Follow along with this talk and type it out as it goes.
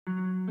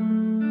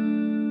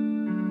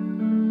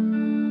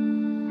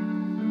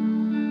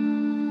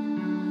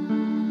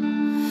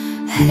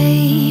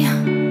Hey,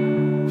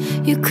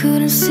 you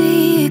couldn't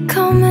see it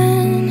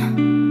coming.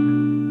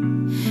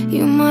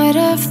 You might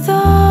have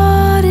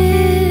thought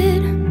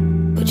it,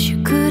 but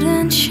you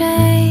couldn't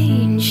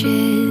change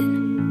it.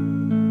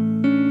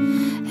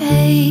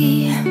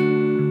 Hey,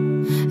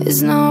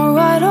 it's not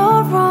right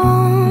or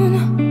wrong.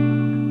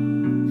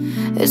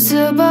 It's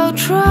about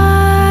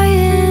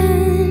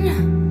trying,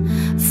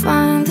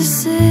 find the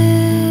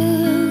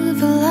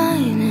silver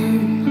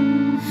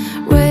lining.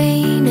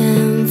 Rain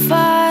and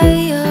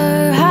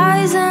fire,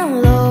 highs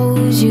and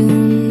lows, you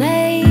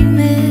name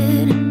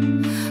it.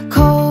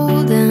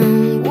 Cold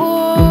and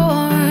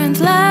warmth,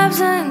 laughs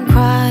and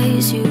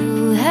cries,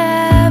 you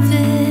have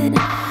it.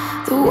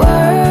 The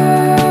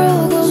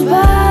world goes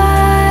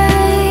by,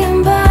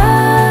 and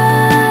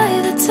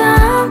by the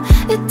time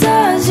it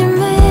does, you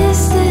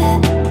missed it.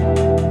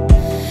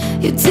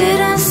 You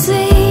didn't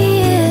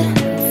see it,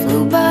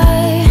 flew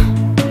by.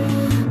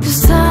 'Cause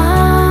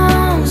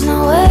time's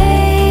not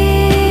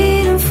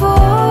waiting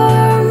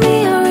for me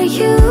or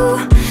you.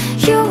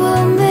 You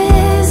will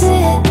miss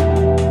it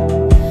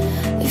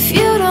if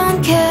you don't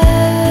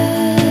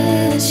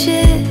catch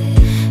it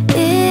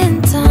in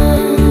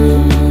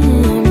time.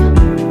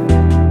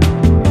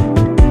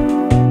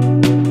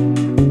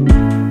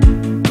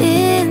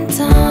 In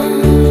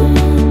time.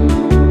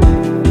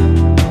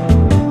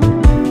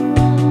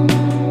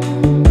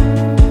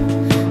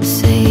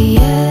 Say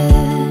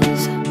yes,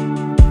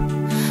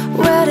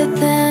 rather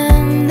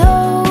than no.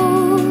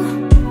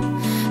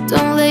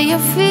 Don't let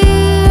your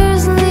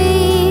fears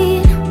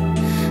lead.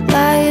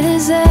 Light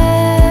is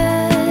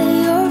at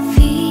your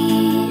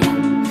feet.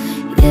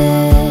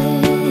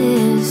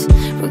 Yes,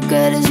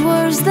 regret is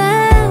worse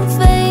than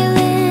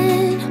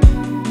failing.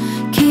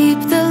 Keep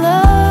the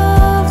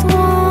loved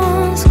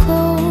ones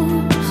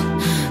close,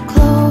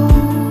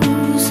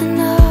 close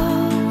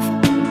enough.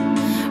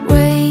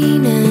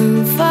 Rain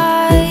and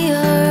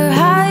fire,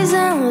 highs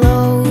and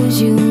lows,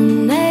 you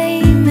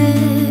name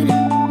it.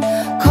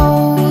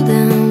 Cold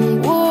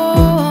and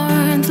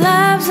warmth,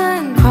 laughs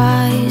and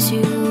cries,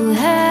 you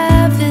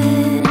have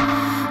it.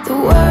 The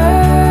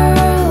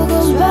world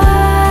goes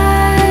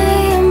by,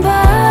 and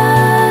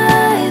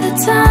by the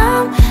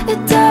time it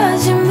does,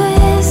 you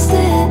missed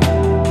it.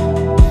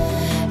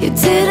 You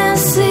didn't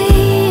see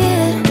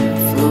it,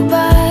 flew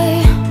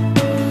by.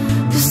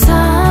 'Cause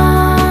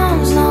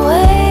time's not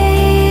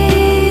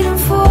waiting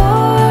for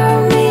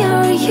me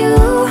or you.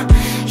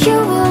 You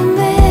will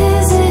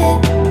miss it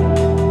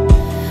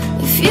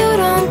if you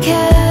don't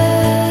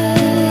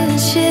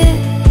catch it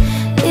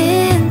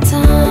in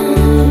time.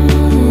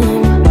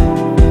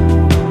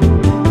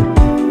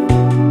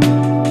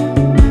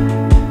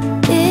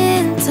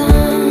 In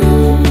time.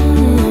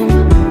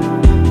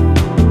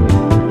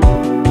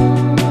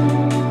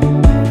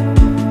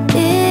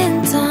 In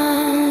time.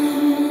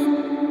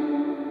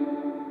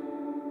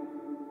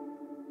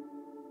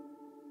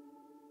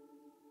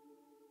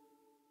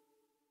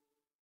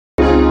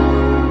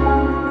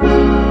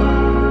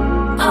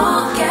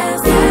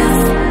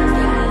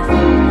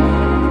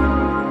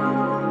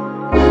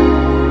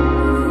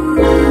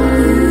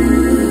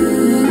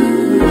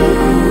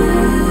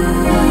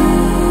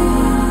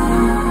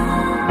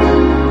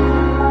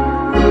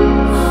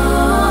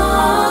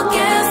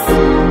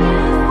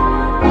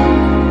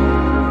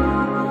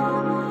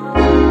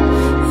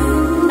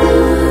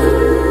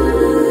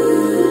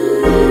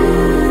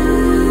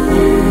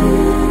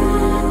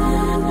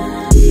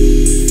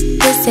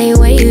 This ain't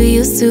what you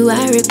used to,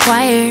 I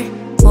require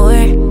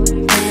more,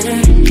 better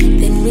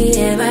than we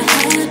ever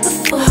had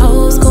before.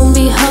 Hoes gon'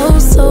 be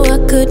hoes, so I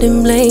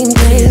couldn't blame.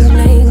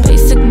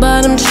 Basic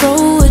bottom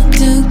troll, what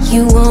do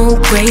you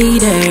want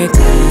greater?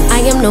 I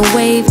am no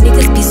wave,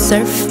 niggas be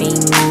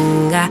surfing.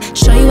 I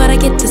show you how to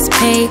get this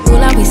pay,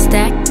 will I be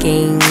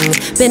stacking?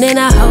 Been in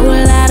a whole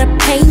lot of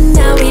pain,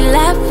 now we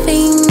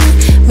laughing.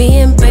 Me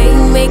and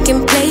Bang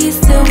making plays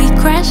till we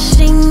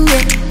crashing,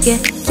 yeah.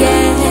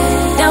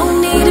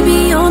 Don't need to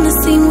be on the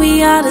scene,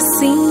 we are the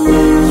scene.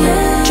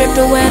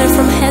 Dripping wetter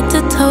from head to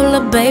toe, la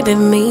baby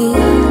me.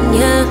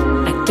 Yeah,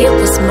 I get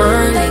what's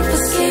mine.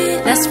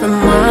 Let's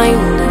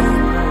remind them,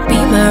 be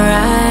my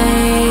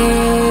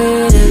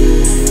rider.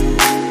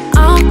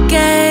 All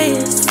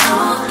gas.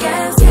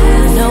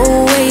 No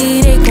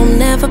way they gon'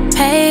 never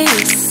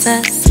pace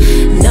us.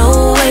 No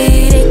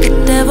way they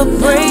could ever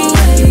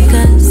break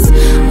us.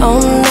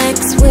 On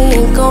next, we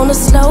ain't gonna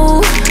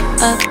slow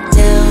up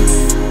now.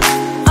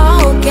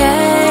 All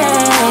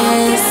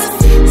gas.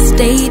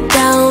 Stay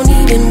down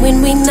even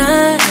when we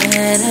not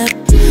up.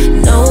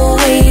 No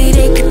way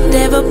they could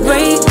ever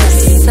break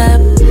us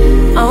up.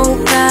 On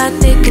God,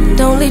 they could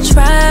only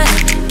try.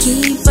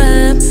 Keep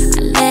up.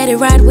 I let it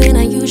ride when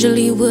I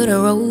usually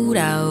would've rolled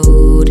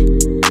out.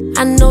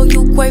 I know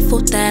you grateful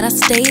that I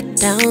stayed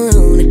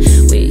down.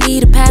 We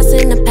either pass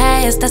in the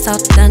past, that's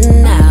all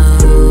done now.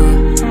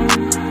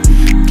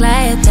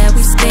 Glad that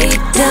we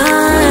stayed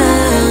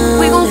down.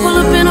 We gon' pull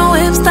up in a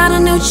whip, start a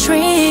new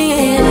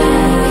trend.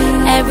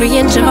 Every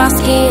inch of our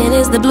skin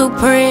is the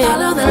blueprint.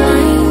 Follow the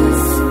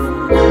lines.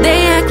 They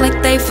act like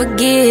they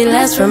forget,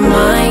 let's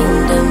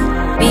remind them.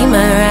 be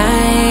my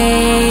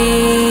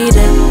ride.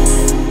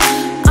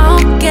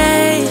 All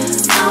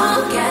gas,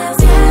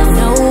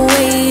 no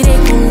way they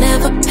could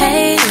never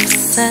pay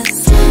us.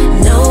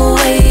 No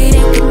way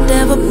they could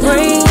never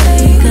bring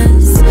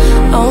us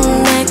on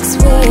next.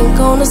 We ain't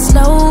gonna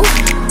slow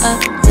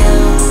up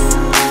now.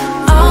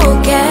 All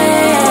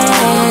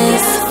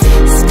gas,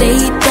 stay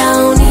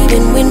down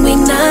even when we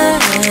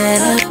not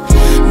up.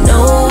 No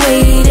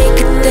way they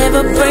could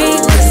ever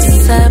break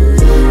us up.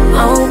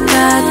 Oh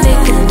God, they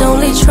could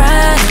only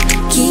try to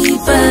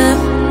keep up.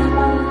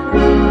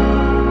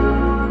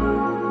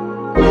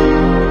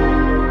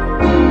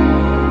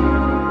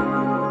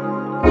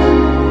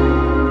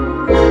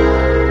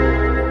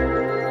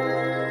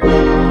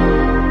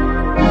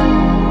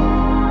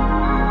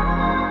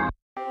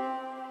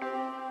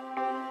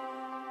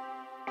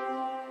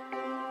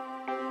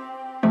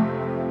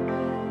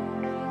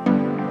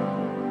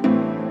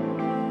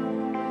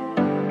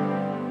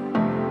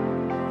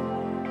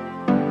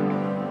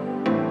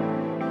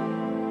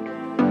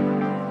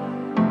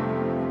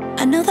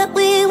 I know that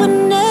we would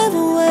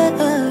never work.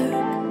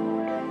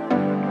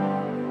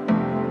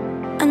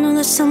 I know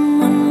that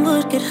someone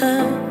would get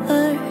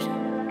hurt.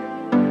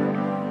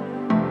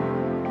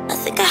 I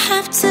think I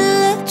have to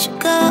let you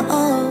go.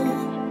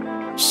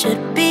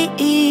 Should be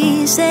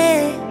easy,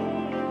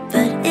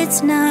 but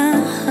it's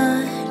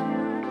not.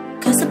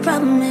 Cause the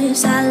problem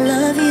is I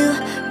love you.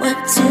 What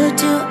to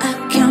do? I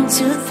count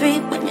to 3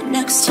 when you're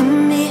next to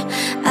me.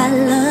 I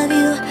love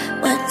you.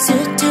 What to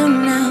do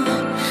now?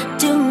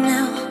 Do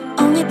now.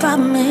 Only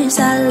problem is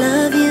I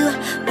love you.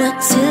 What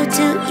to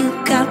do? You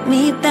got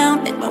me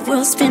bound, make my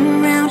world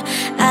spin round.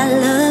 I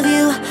love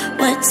you.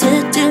 What to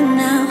do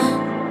now?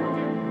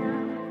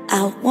 I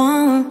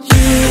want you.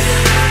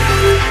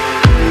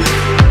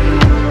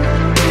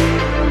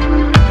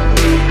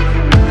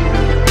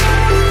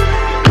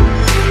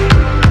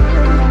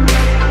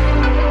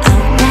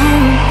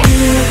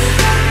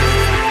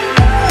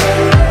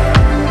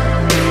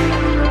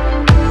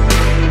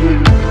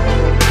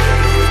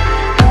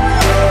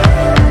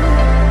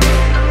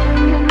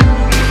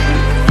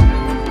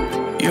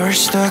 You're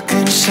stuck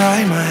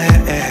inside my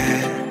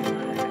head.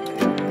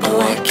 Oh,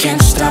 I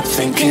can't stop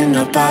thinking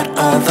about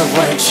all the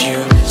words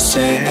you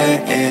said.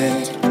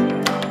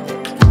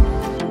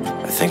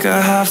 I think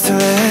I have to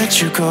let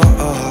you go.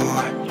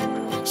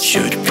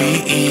 Should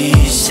be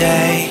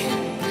easy,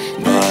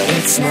 but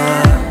it's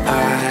not.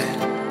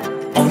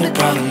 Only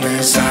problem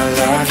is I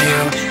love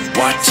you.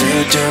 What to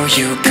do?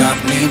 You got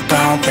me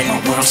bound, make my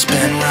world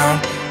spin round.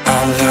 I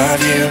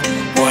love you.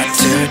 What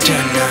to do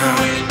now?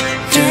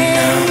 Do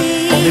now.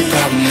 Only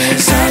problem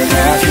is I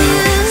love you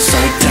so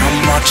damn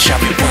much.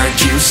 Every word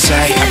you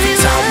say, every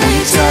time we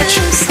touch.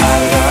 I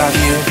love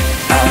you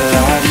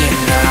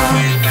now.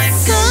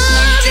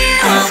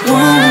 I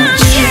want you.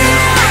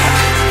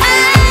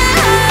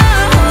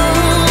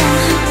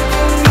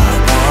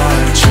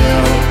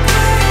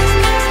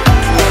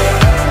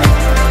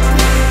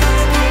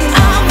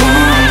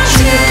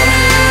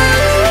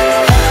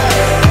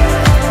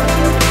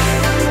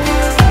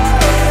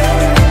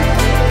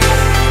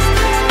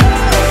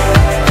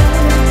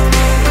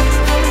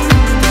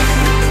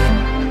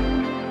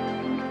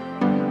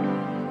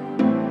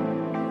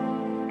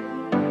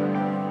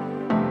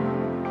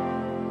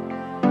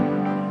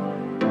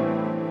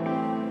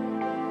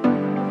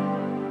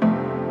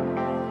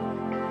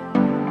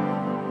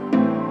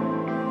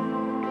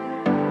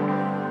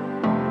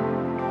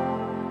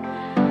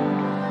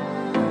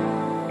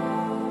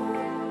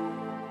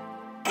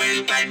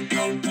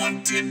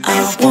 I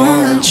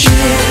want you.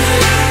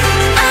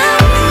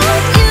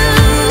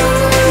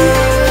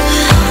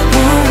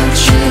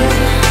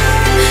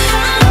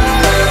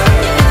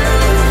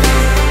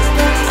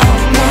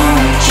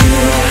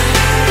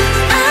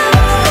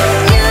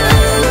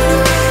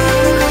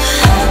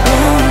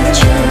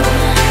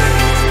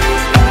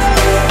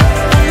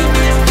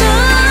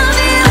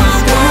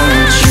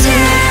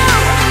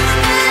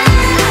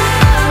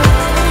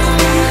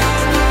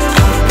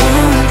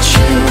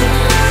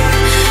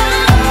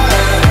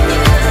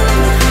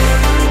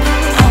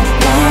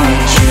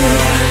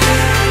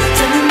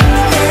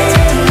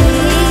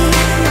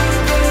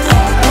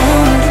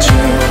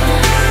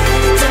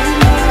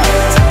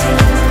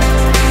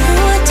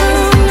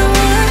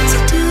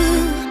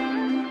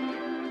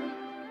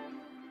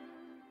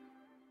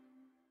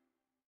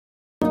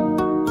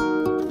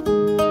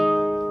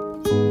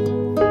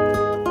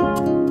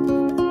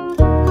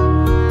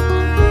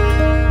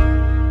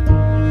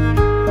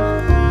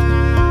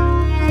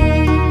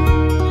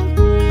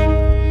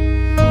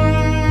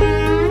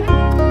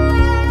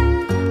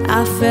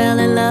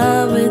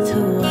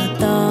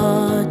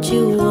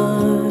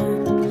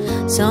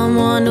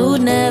 Someone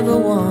who'd never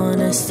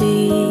wanna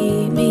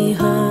see me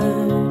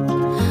hurt,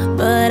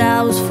 but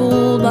I was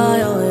fooled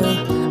by all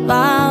your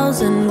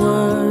vows and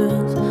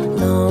words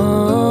no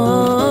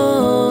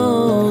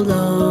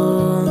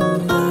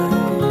longer.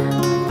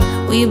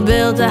 We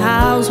built a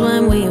house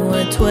when we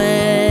were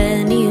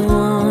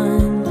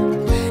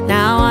 21.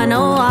 Now I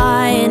know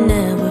why it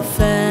never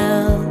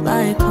felt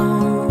like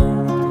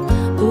home.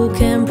 Who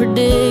can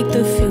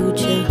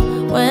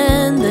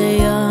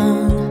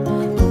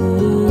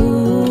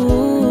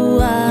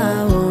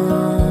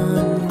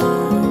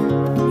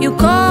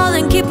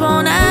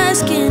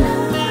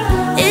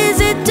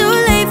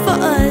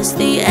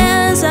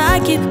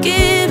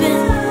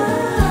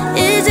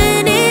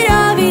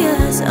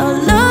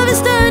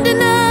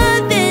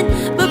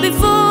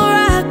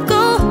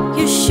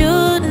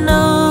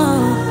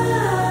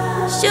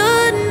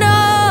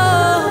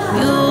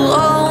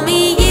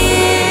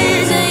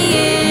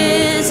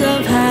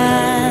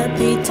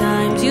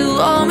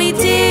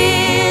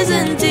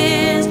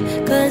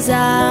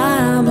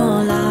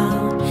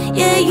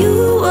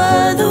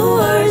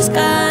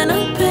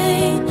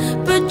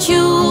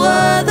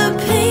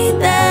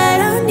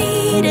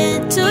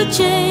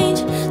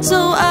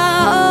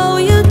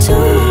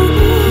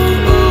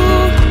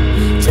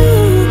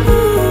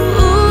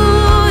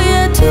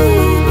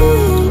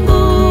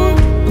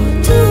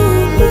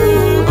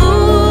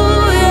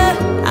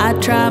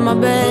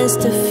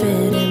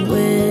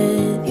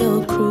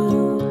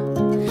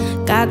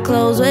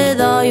close with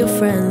all your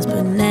friends,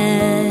 but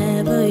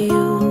never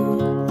you.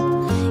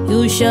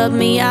 You shut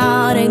me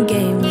out and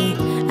gave me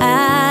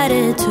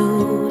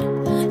attitude.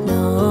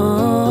 No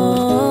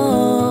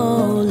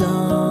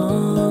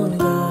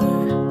longer.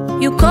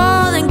 You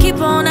call and keep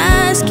on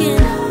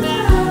asking,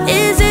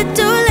 is it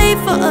too late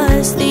for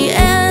us? The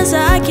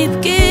answer I keep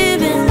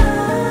giving,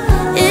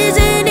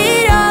 isn't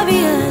it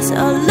obvious?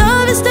 Our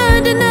love is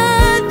turned to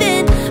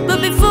nothing. But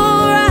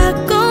before I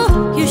go,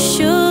 you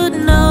should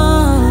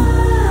know,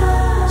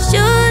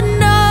 should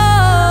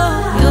know.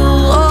 You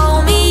owe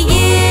me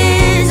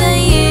years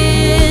and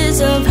years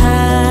of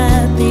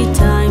happy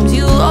times.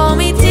 You owe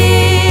me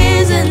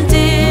tears and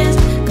tears,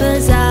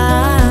 'cause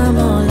I'm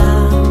all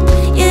out.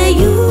 Yeah,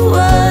 you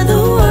were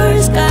the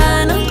worst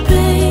kind of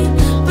pain,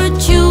 but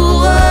you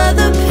were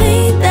the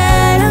pain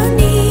that I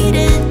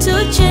needed to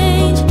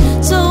change.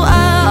 So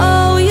I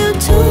owe you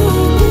too,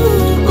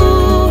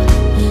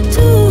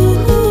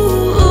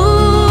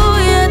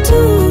 yeah,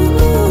 too.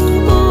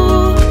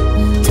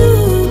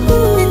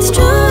 It's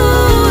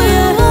true,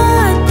 yeah,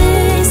 what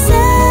they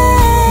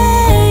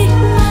say,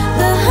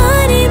 the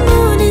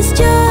honeymoon is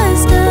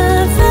just a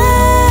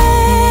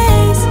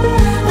phase.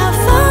 I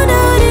found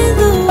out in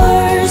the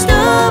worst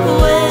of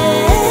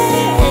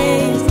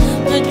ways,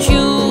 but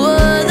you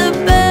were the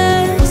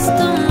best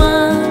of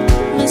my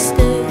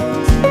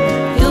mistakes.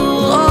 You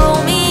owe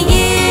me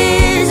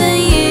years and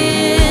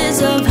years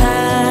of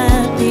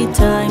happy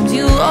times.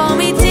 You owe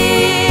me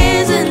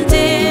tears and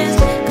tears,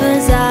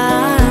 'cause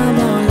I'm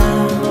all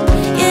out.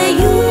 Yeah,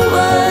 you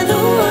were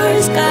the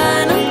worst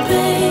kind of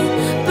pain,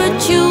 but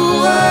you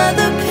were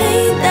the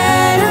pain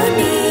that I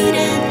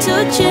needed to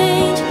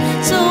change.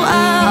 So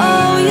I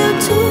owe you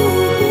too,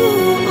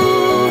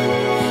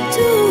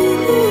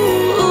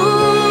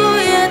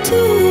 yeah,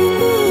 too, yeah.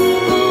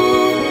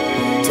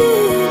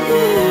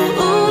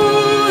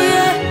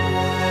 Yeah.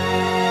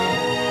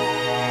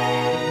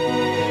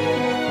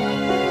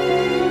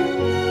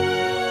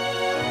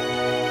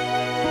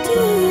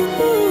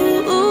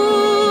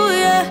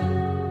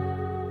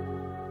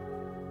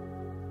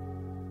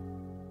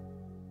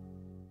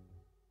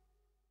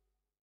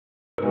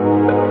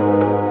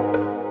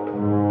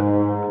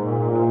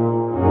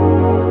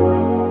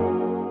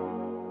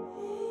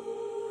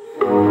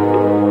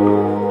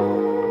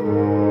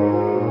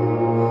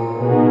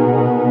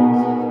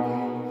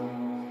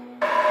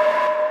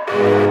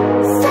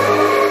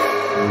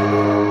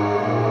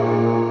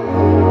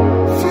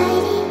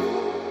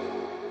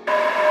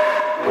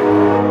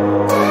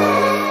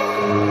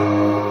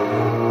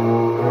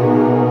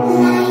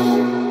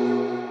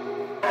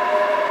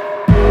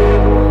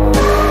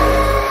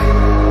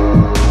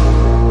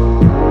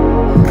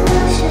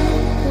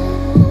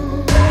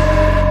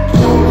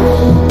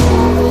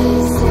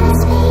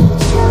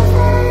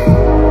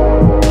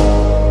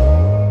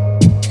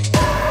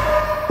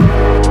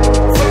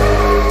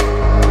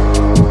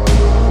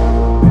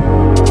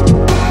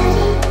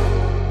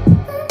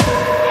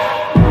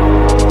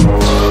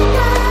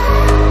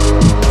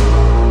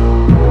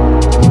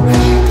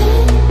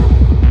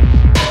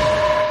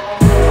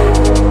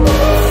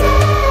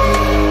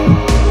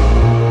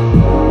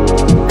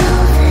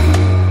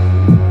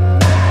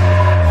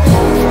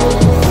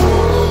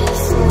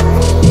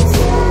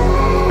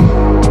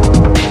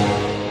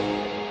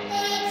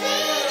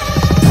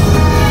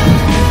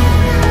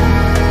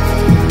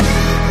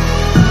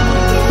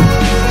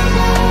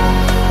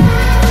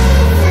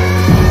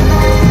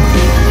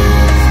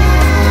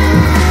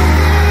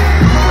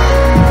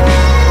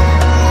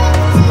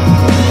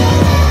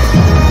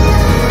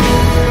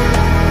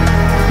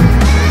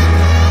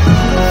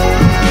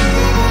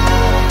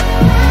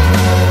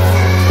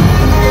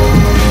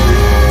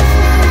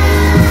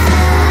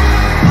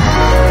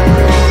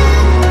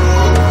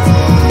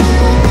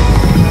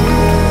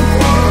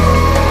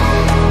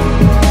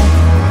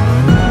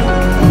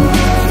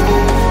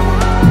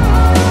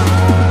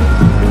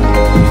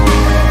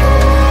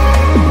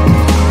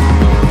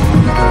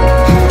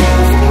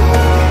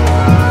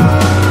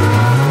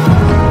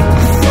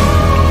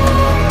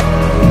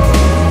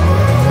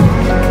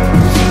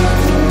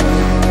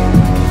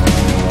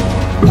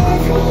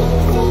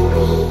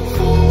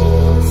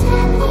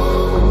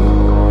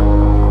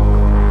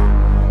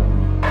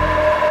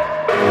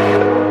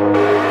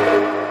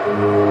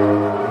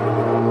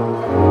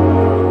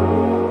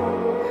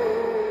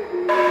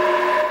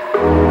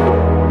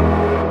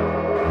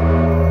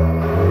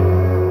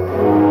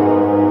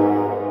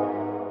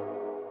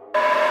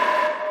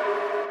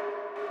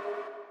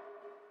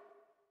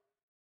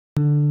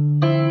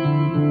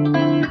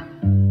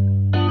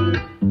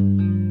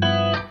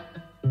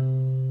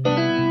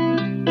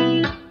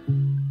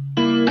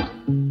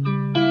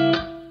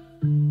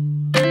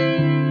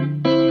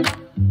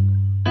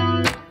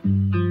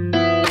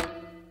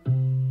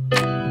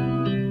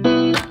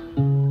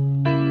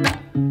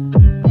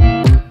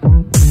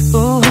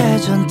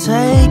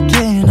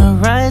 taking a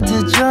ride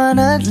to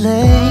Jonah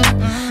Lake.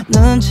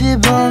 눈치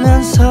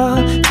보면서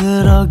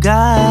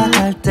들어가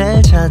할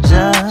때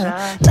찾아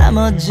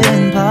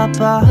나머진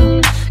바빠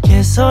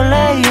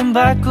개설레임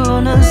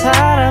바꾸는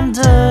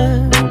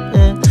사람들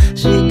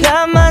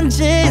시간만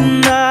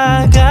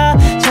지나가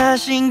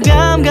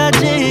자신감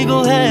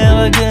가지고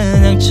해와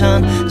그냥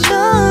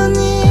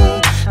천천히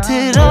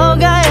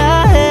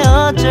들어가야 해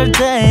어쩔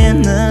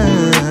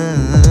때는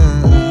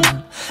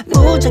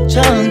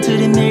무작정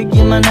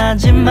들이밀기만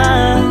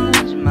하지만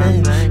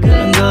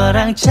그런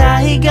거랑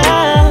차이가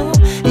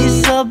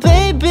있어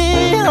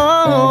baby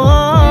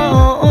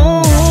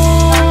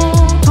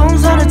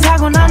동선을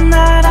타고 난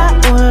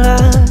날아올라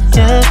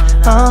yeah.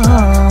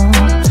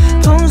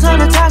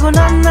 동선을 타고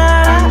난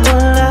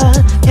날아올라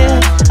yeah.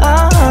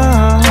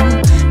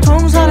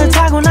 동선을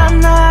타고 난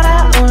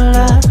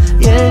날아올라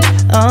yeah.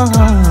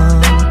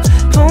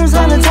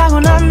 동선을 타고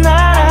난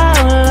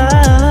날아올라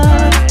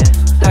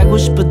하고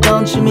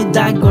싶었던 취미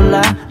다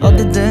골라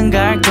어디든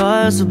갈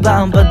거여서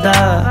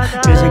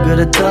밤바다 그저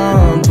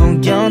그랬던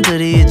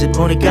풍경들이 이제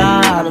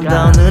보니까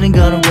아름다운 느린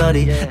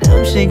걸음걸이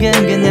음식은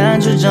그냥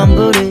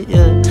주전부리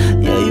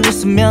여유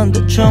있으면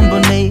더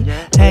충분히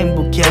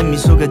행복해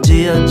미소가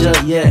지어져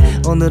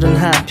오늘은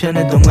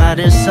한편의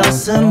동화를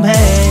썼음해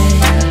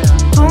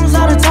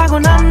동선을 타고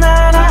난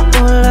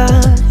날아올라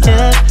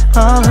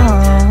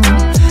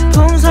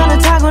동선을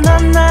타고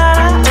난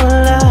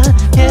날아올라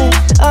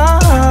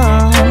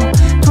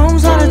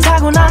동선을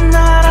타고 난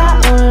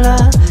날아올라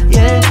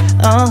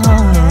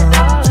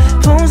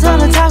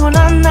동선을 타고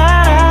난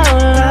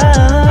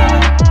날아올라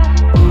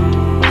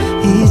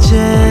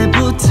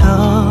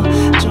이제부터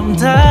좀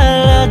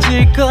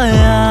달라질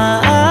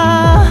거야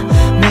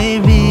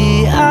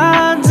Maybe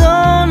I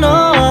don't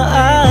know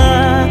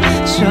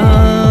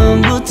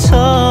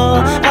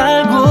처음부터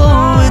알고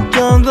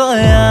있던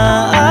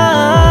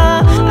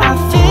거야 I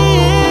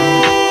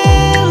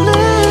feel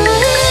it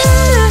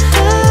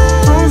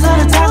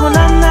동선을 타고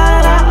난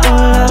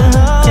날아올라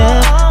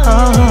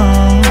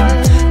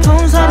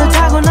동선을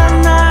타고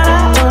난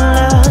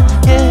날아올라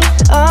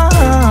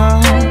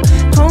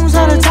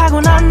동선을 타고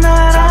난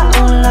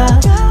날아올라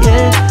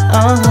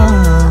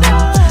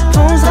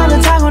동선을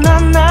타고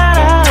난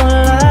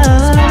날아올라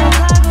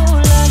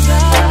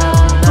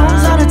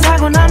동선을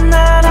타고 난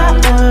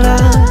날아올라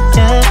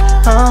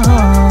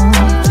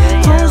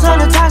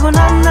동선을 타고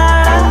난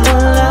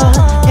날아올라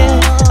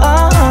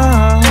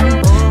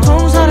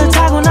동선을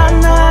타고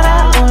난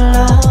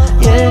날아올라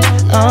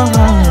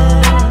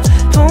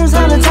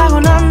동선을 타고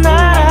난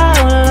날아올라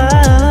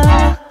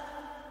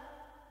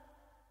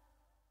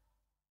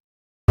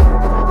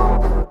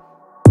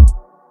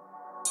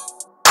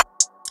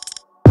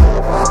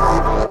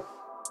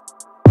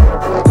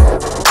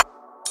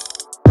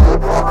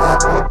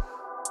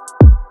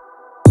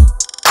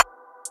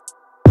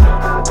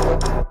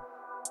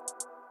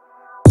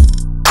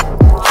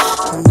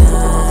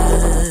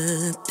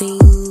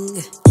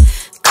Nothing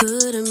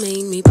could have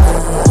made me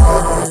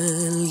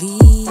believe.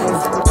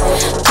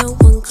 No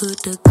one could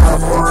have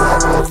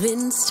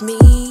convinced me.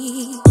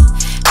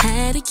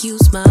 Had to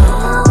use my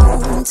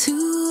own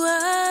two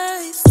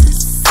eyes to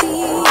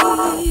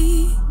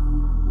see.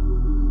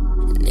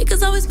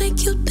 Niggas always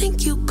make you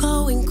think you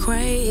going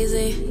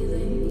crazy.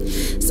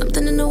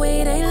 Something in the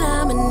way they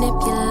lie,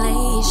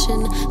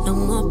 manipulation. No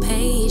more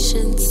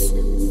patience.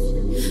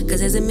 Cause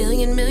there's a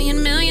million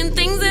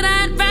things that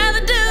I'd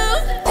rather do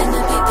than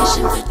to be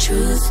fishing for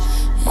truth.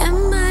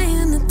 Am I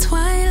in the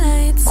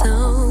twilight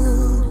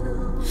zone?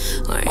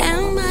 Or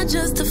am I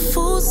just a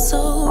fool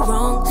so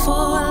wrong for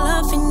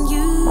loving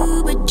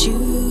you? But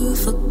you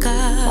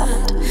forgot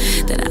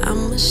that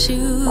I'm a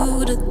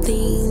shooter,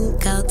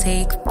 think I'll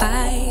take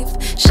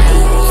 5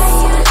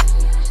 shots.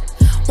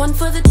 One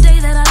for the day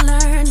that I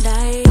learned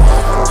I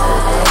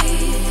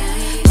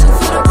 2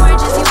 for the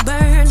bridges you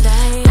burned I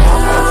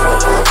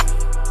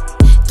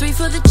 3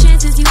 for the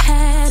chances you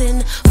had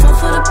and 4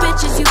 for the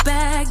bitches you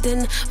bagged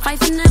and 5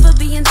 for never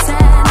being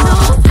sad. No,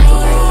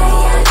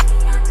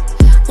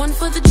 1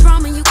 for the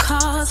drama you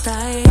caused. 2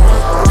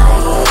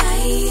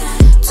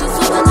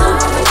 for the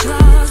number of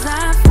draws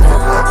I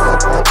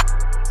found.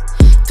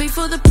 3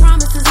 for the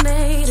promises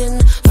made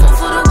and 4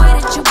 for the way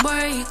that you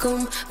break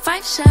them.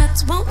 5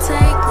 shots won't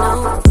take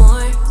no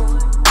more.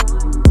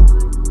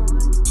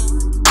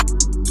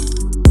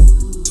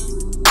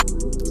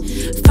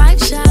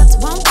 Shots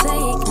won't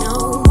take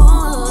no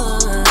more.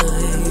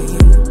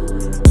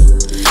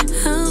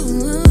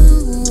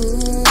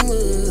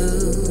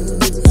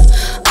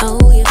 Oh,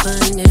 you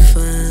find it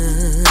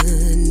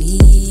funny,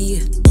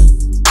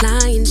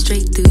 lying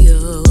straight through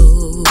your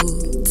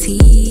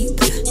teeth.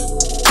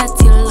 That's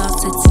your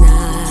loss, it's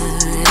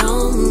not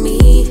on me.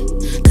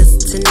 Cause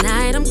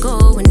tonight I'm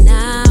going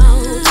out,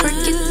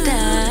 work it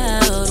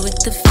out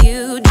with a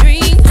few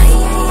drinks.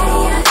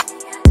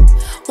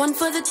 1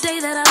 for the day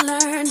that I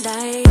learned 2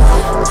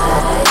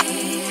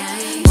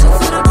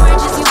 for the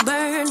bridges you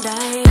burned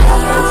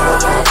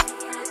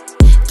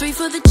 3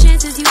 for the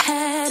chances you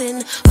had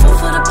and 4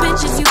 for the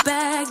bitches you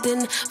bagged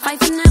and 5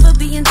 for never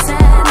being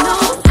sad. No,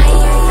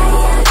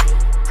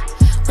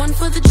 1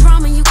 for the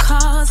drama you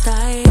caused 2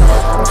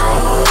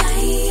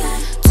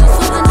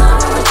 for the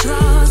number of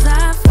draws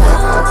I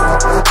found.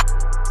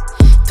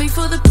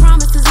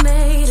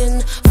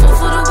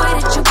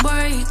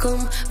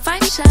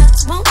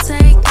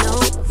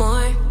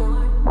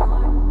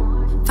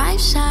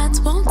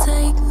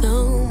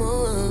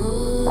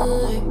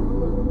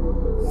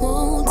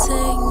 Won't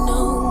take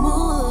no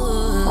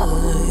more.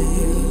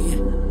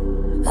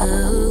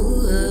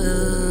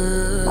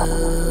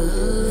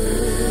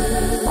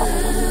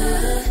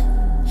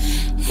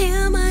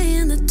 Am I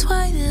in the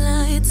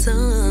twilight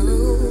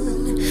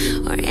zone,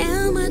 or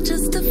am I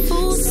just a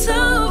fool so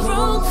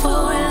wrong for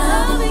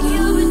loving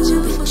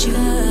you? But you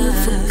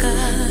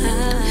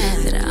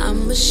forgot that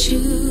I'm a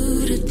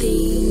shooter.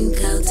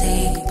 Think I'll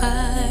take 5.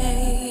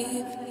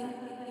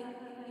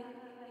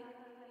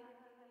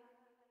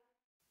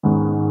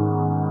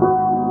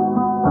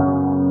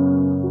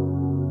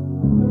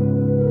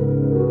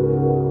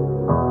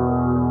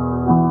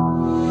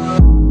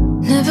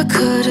 Never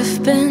could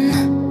have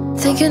been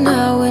thinking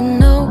I would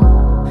know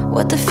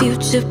what the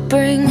future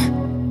bring.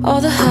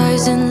 All the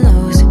highs and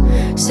lows.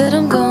 Said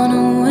I'm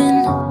gonna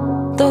win,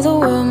 though the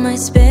world might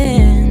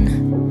spin.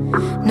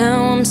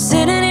 Now I'm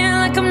sitting here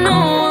like I'm no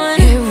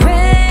one. It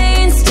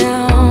rains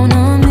down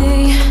on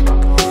me.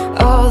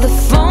 All the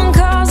phone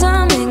calls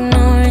I'm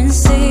ignoring.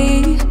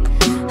 See,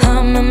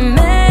 I'm a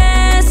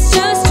mess,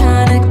 just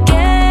trying to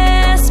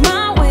guess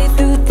my way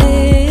through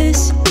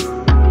this.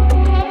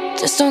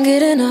 Just don't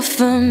get enough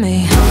of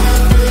me.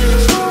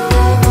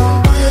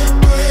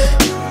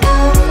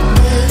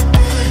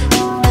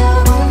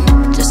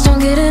 Just don't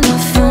get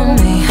enough of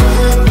me.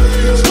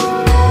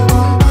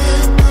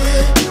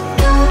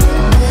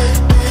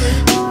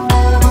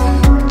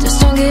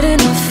 Just don't get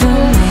enough of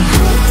me.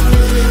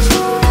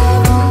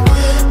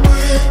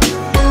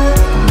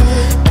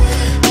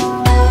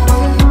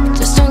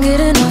 Just don't get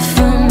enough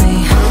of me.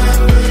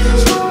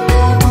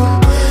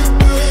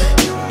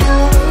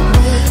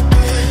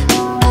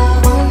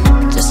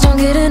 Just don't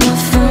get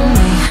enough of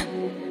me.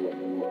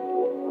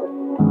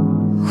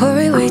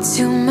 Worry way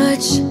too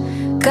much.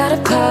 Got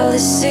a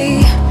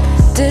policy.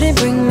 Didn't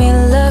bring me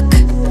luck,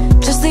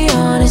 just the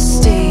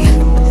honesty.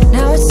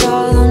 Now it's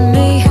all on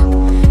me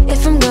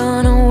if I'm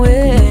gonna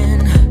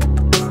win.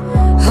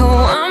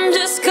 Oh, I'm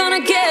just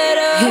gonna get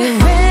up.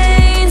 It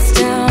rains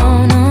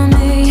down on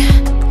me.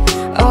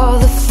 All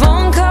the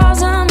phone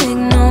calls I'm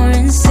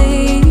ignoring.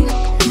 See,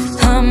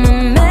 I'm a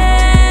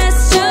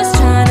mess, just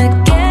trying to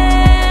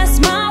guess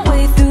my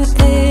way through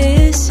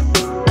this.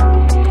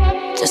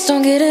 Just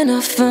don't get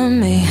enough of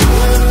me.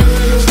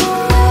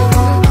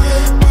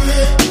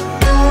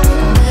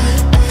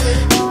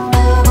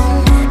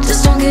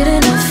 Just don't get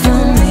enough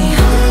of me.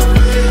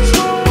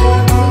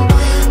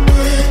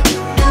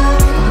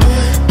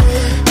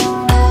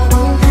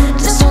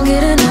 Just don't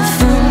get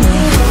enough of me.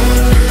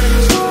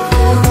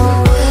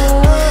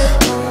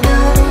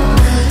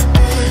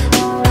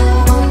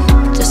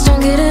 Just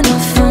don't get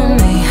enough of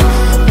me.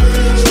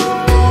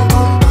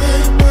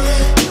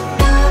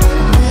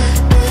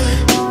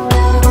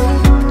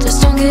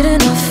 Just don't get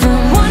enough of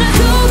me. Wanna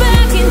go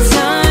back in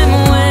time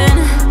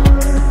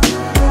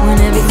when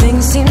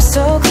everything seems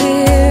so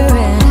clear,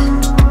 and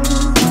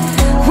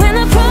when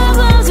the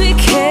problems we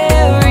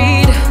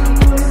carried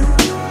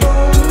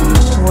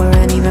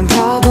weren't even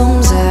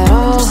problems at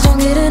all. Just don't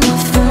get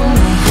enough of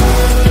me.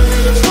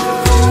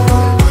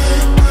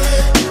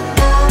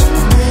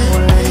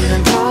 Weren't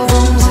even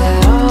problems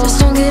at all. Just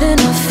don't get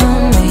enough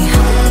of me.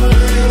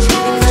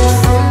 Weren't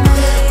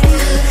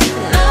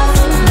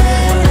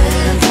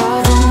even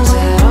problems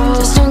at all.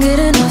 Just don't get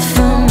enough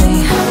of me.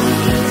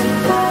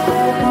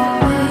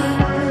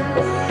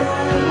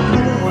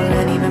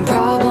 Weren't even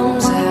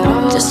problems at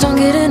all. Just don't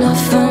get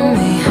enough of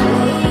me.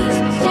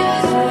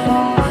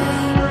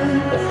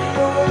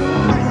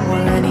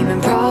 Weren't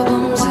even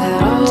problems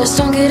at all. Just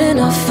don't get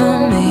enough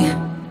of me.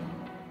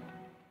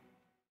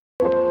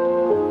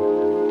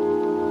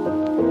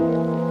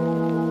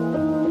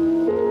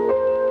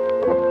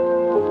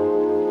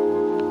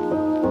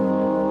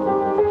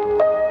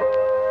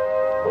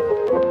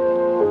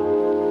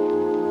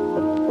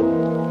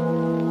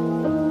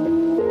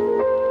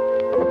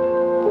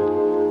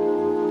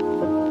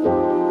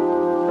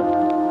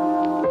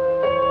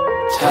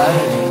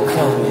 Tide ain't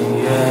coming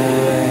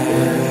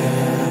yet,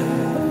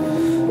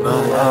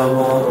 but I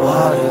want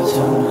water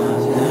to my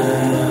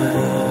neck.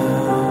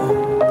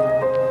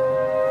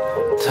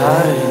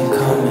 Tide ain't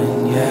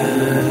coming yet,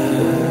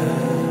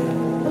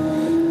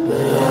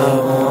 but I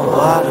want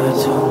water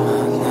to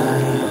my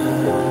neck.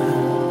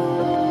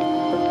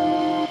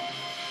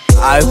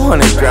 I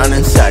wanna drown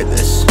inside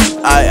this.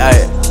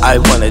 I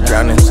wanna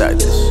drown inside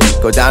this.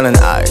 Go down an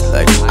eye,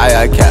 like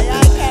I captain.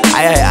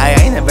 I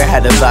ain't never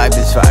had a vibe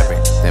this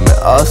vibrant. Them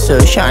are all so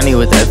shiny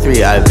with that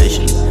 3-eye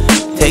vision.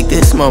 Take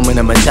this moment,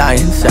 I'ma die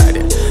inside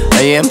it.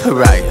 I am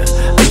pariah,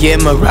 I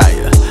am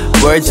Mariah.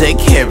 Words they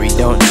carry,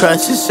 don't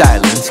trust the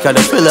silence.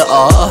 Gotta fill it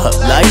all up,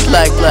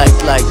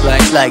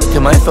 like to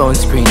my phone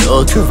screen,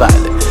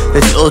 ultraviolet.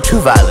 This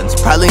ultraviolence,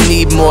 probably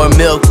need more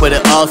milk, but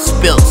it all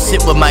spilled.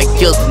 Sit with my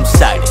guilt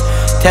inside it.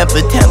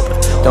 Temper,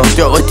 don't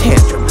throw a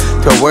tantrum.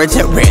 Throw words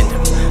at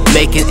random,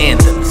 making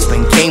anthems.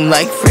 Spin game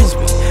like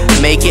frisbee,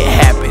 make it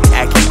happen.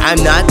 Acting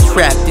I'm not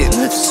trapped in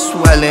the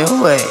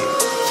swelling wave.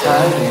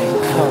 Tide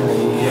ain't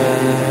coming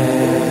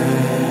yet,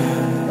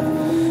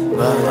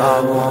 but I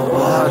want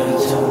water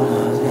to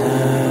my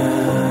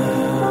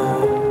neck.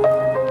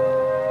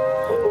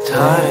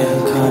 tide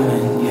ain't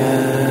coming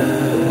yet,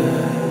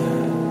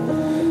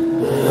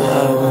 but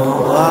I want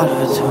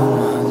water to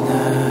my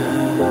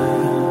neck.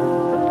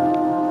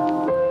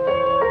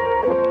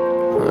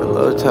 For a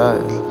low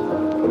tide,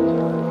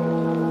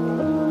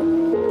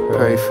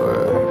 pray for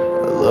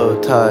a low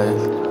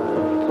tide.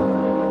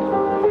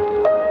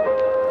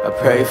 I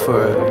pray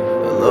for a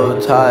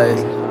low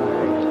tide.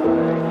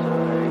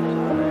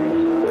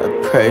 I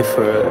pray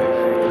for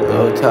a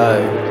low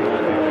tide.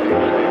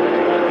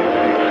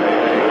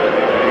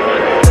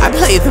 I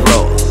play the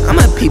role, I'm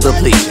a people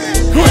pleaser.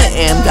 Who I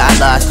am got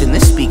lost in the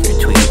speaker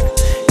tweeter.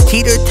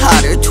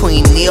 Teeter-totter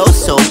tween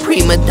neo-soul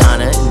prima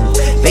donna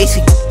and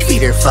basic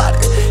feeder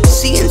fodder.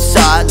 Seeing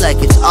saw it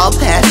like it's all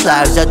past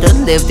lives I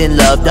done lived and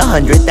loved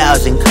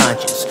 100,000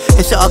 conscious.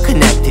 It's all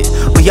connected,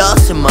 we all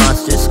some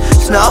monsters.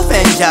 Snarl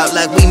fangs out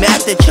like we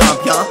mapped the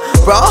champion.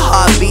 Raw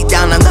hard beat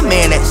down, I'm the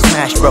man at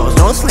Smash Bros.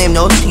 Don't slam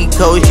no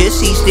T-toes, just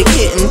see stick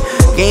hitting.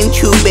 Game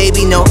 2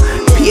 baby, no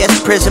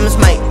PS prisms.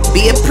 Might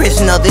be a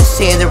prison, all this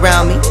sand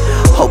around me.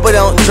 Hope I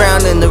don't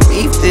drown in the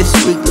reef this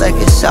week like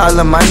it's all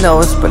on my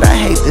nose. But I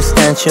hate the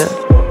stench of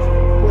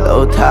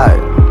low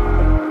tide.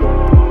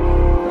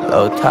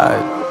 Low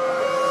tide.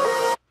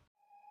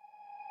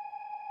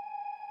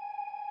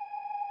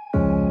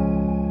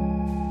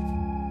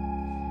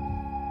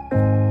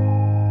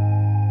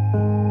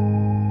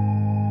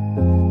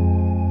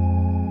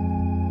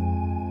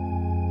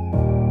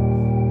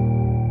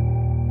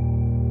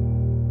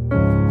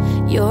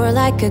 You're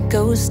like a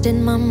ghost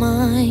in my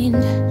mind,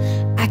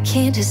 I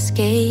can't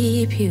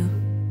escape you.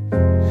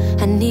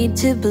 I need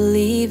to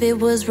believe it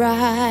was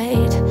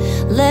right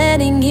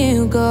letting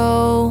you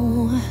go.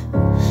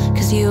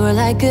 Cause you are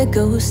like a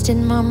ghost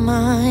in my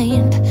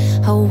mind,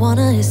 I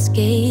wanna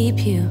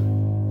escape you.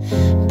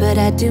 But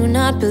I do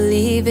not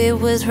believe it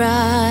was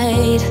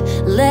right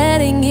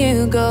letting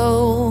you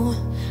go.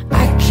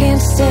 I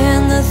can't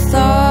stand the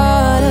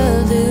thought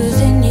of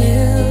losing you.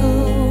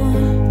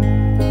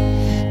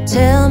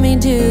 Tell me,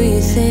 do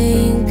you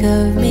think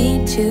of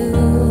me too?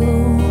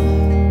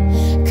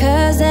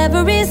 Cause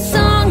every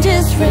song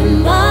just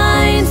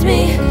reminds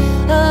me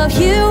of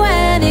you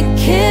and it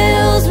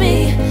kills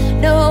me.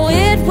 No,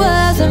 it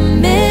was a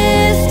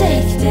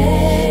mistake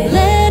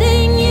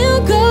letting you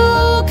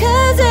go.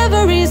 Cause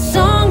every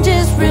song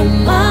just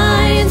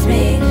reminds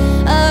me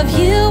of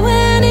you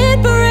and it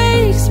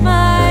breaks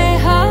my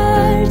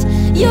heart.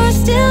 You're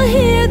still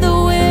here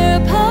though we're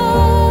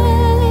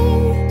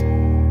apart.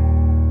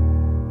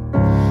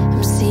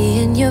 I'm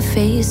seeing your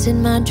face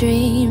in my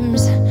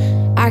dreams,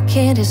 I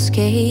can't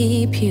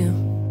escape you.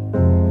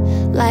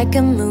 Like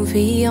a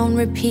movie on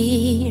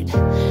repeat,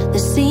 the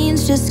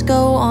scenes just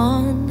go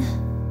on.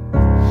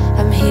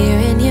 I'm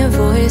hearing your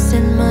voice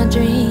in my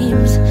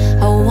dreams,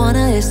 I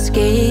wanna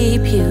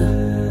escape you.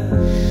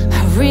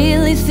 I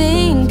really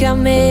think I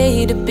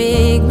made a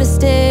big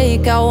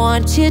mistake, I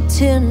want you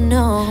to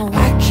know.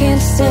 I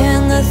can't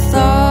stand the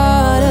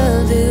thought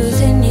of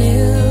losing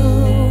you.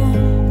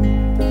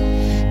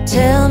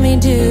 Tell me,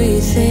 do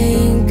you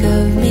think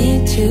of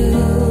me too?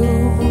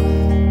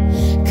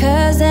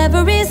 Cause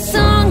every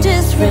song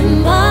just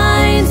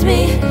reminds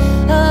me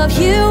of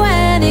you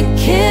and it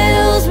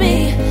kills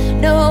me.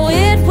 No,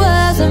 it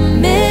was a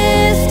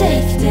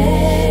mistake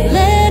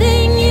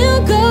letting you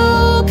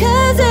go.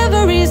 Cause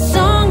every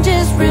song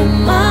just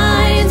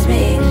reminds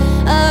me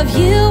of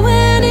you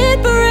and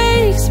it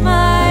breaks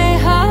my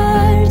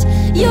heart.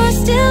 You're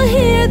still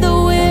here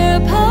though we're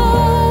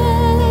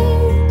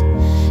apart.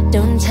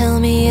 Don't tell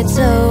me it's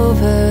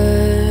over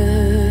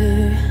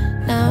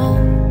now.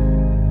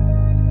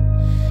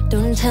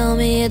 Don't tell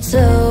me it's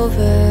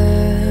over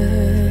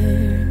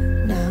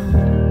now.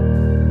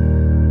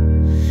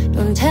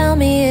 Don't tell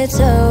me it's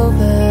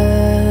over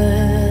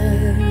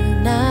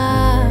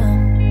now.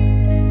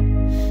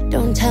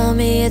 Don't tell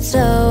me it's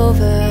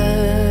over.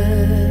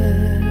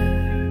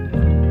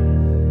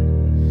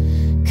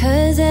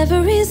 Cause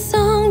every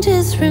song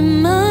just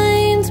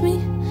reminds me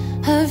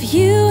of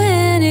you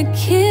and it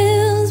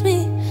kills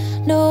me.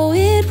 No,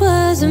 it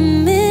was a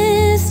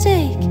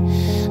mistake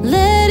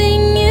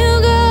letting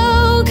you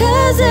go.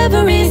 Cause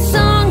every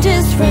song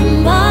just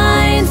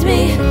reminds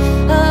me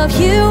of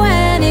you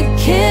and it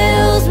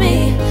kills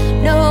me.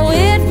 No,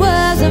 it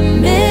was a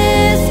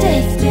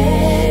mistake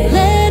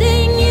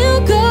letting you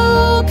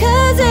go.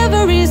 Cause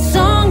every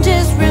song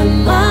just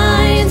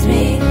reminds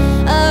me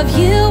of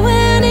you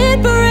and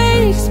it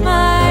breaks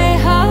my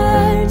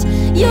heart.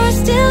 You're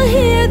still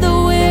here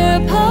though we're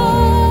apart.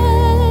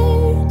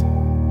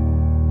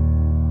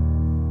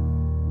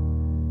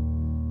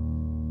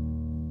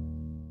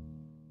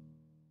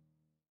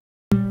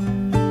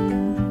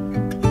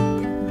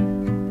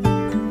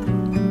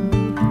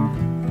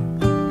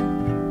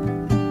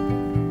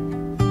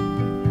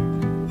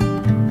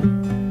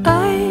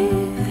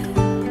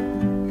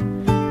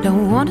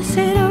 Don't wanna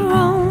sit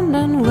around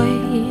and wait.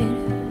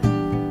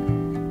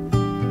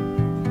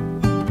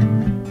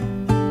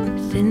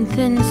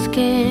 Thin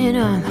skin,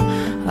 I'm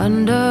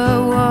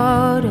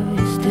underwater.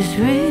 Is this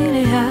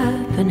really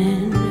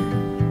happening?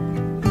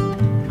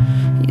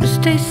 Used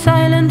stay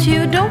silent,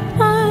 you don't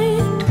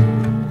mind.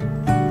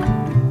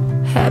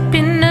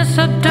 Happiness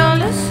or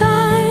dollar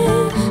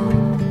signs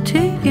to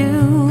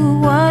you.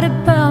 What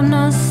about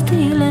not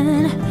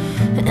stealing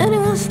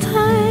anyone's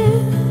time?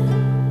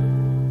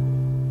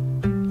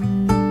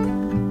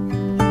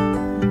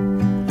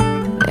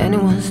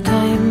 Anyone's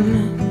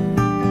time.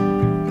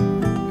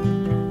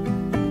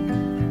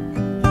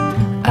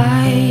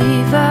 I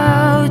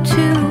vow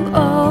to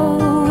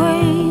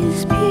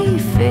always be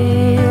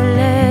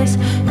fearless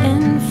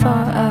and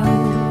far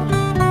out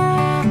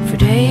for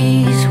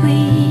days,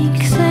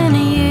 weeks, and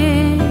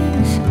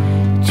years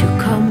to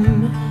come.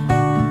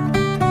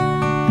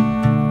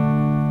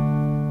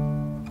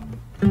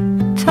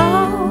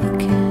 Talk,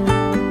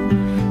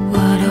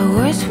 what are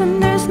words when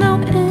there's no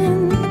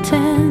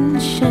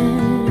intention?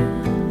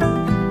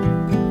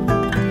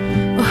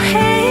 Oh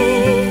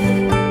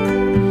hey,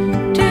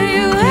 do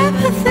you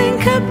ever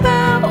think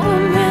about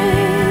me?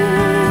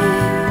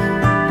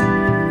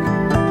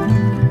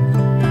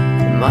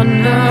 I'm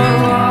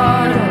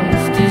underwater,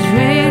 is this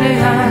really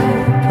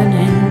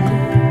happening?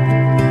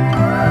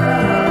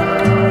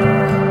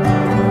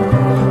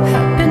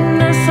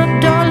 Happiness or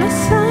dollar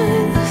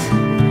signs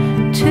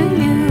to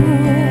you.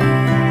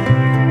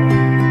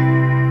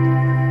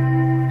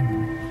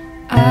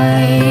 I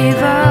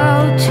vow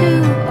to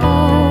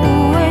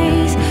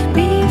always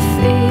be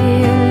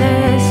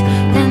fearless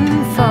and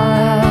far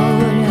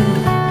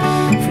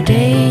out for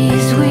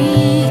days,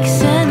 weeks,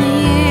 and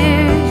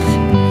years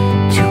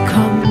to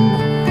come.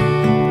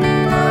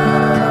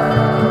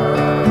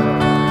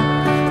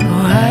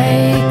 Oh, I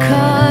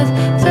cut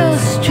the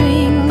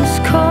strings,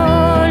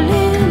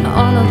 calling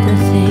all of the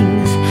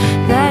things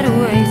that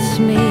awaits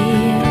me.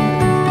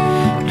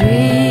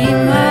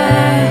 Dreamer,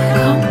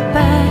 come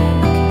back.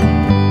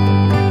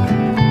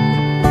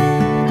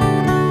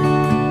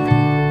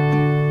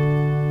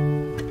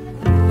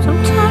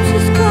 Sometimes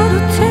it's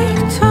gotta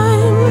take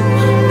time.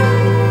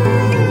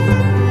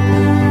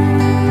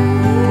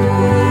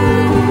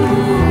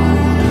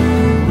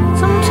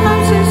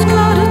 Sometimes it's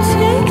gotta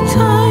take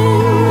time.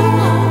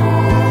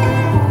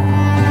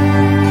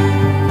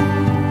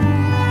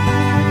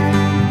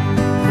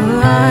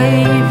 I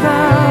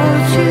vow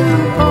to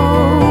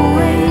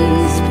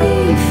always be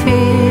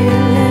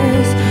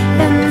fearless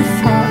and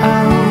far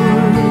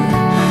out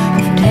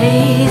for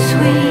days,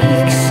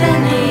 weeks,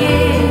 and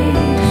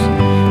years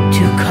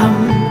to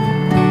come.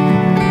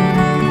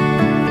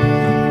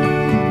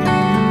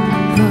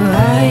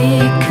 I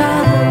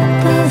cut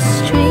the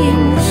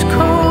strings,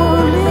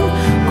 calling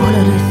all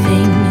of the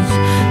things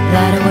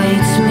that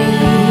awaits me.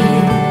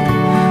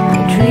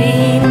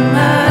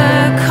 Dreamer,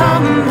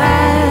 come back.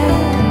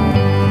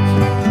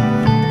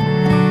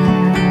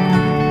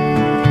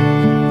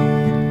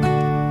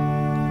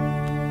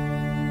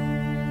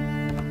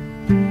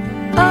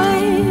 I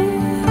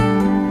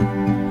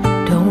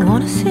don't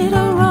wanna sit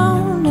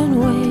around and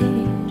wait.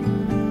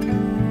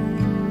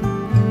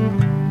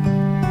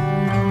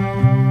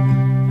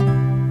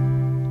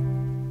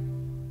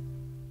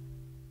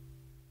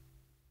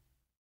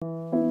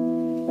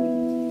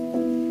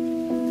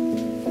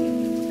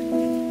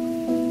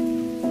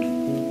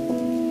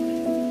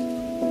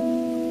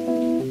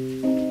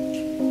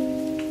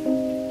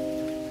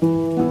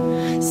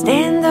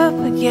 Stand up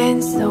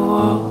against the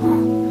wall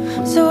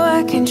so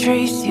I can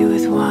trace you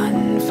with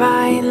one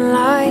fine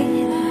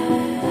line.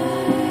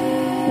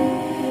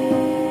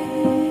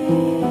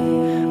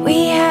 We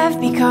have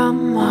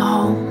become a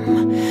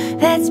home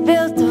that's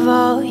built of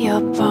all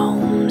your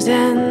poems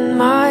and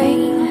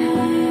mine.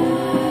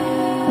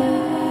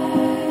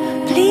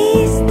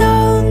 Please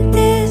don't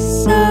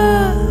disappear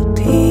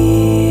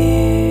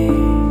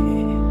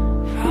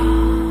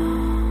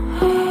from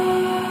her.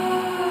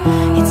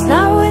 It's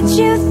not what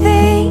you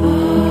think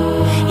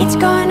it's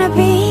gonna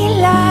be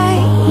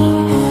like,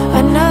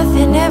 but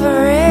nothing ever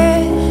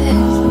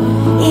is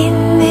in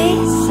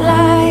this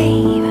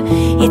life.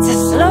 It's a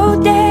slow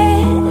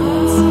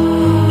dance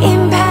in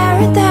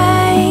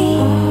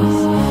paradise.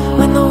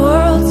 When the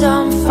world's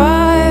on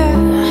fire,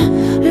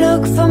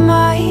 look for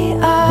my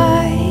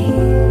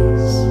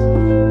eyes.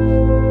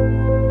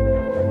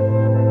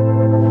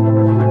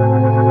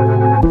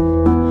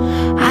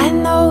 I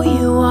know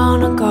you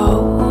wanna go,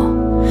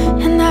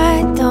 and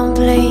I don't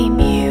blame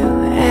you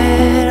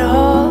at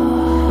all.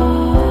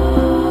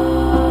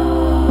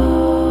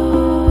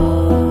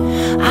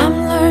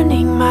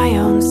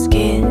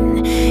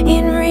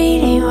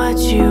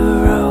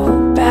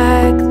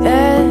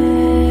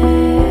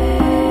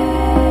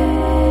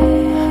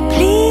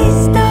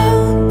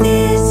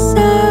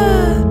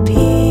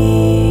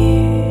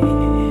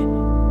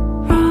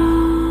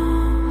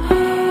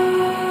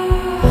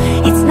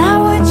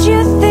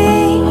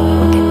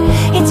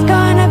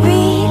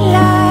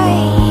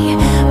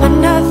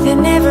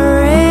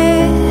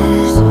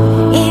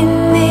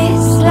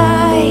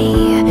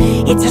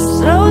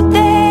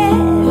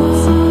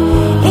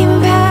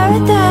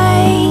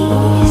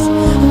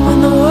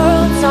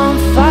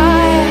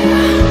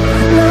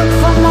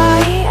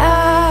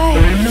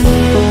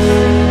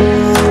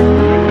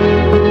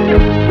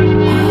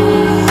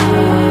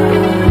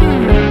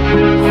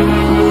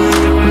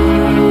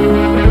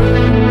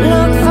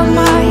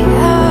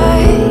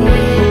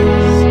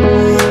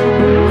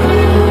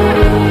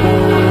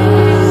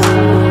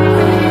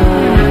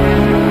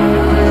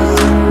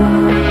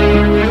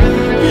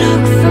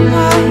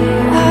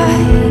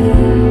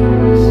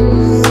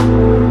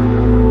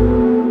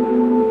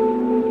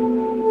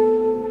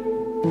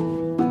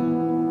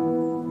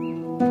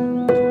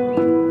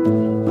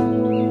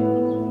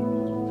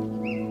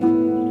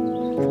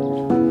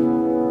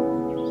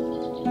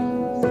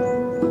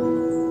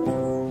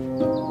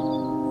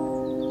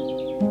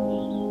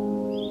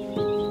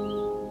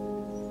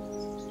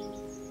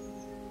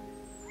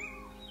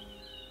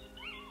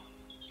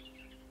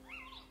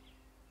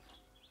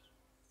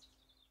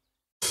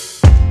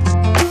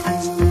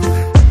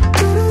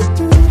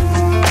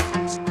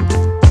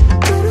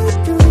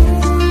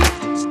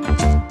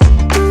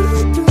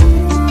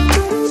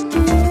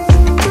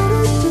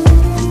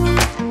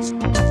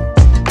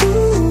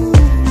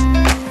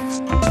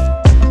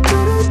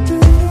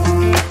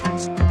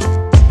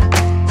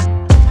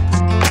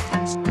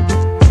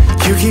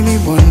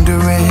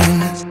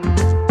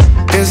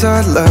 Is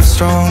our love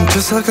strong,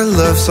 just like a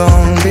love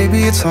song?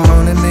 Baby, it's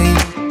haunting me.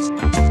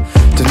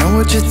 Don't know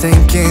what you're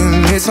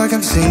thinking, it's like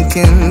I'm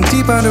sinking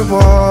deep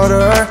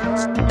underwater.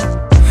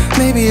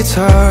 Maybe it's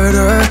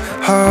harder,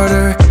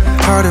 harder,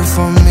 harder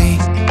for me.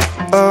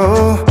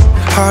 Oh,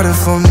 harder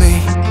for me.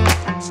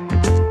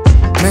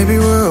 Maybe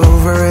we're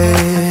over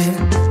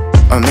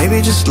it, or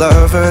maybe just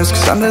lovers,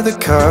 cause under the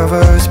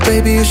covers,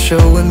 baby, you're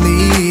showing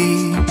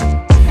me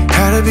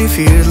how to be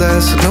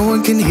fearless so no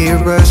one can hear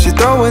us. You're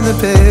throwing the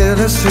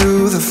pillars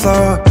through the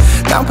floor.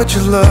 Now put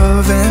your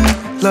loving,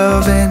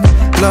 loving,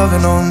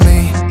 loving on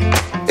me.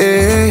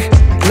 Hey,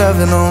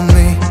 loving on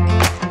me.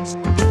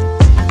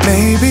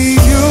 Maybe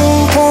you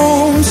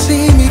won't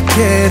see me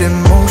get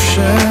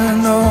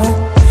emotional,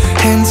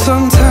 and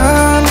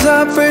sometimes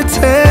I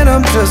pretend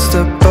I'm just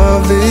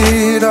above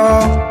it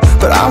all.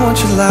 But I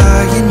want you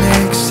lying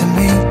next to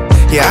me.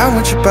 Yeah, I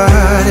want your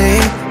body,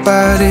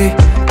 body,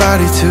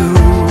 body too.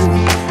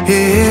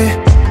 Yeah,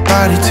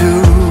 body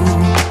too.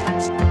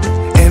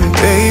 And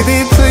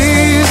baby,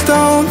 please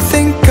don't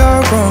think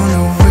I'll run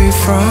away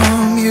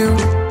from you.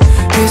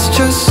 It's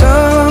just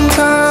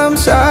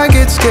sometimes I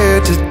get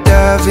scared to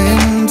dive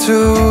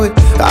into it.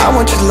 I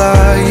want you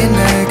lying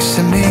next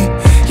to me.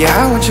 Yeah,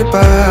 I want your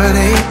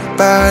body,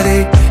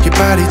 body, your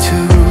body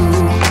too.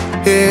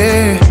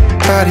 Yeah,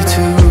 body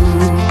too.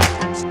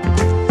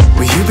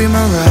 Will you be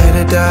my ride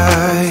or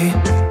die?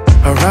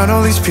 Around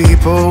all these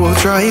people, we'll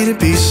try to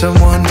be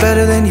someone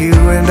better than you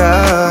and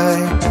I.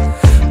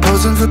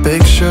 Posing for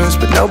pictures,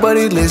 but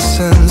nobody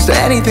listens to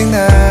anything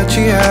that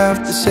you have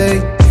to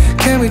say.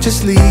 Can we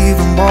just leave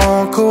and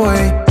walk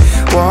away?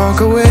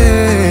 Walk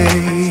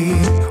away,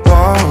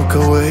 walk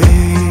away.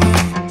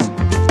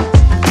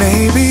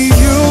 Maybe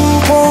you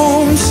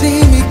won't see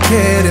me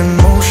get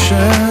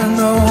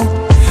emotional,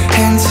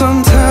 and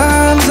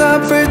sometimes I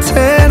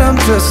pretend I'm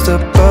just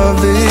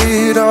above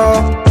it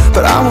all.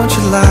 But I want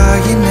you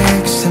lying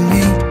next to me.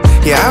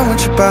 Yeah, I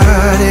want your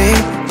body,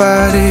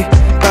 body,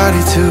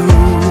 body too.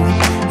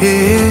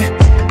 Yeah,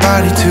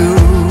 body too.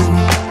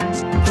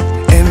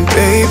 And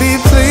baby,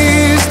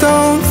 please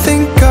don't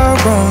think I'll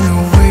run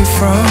away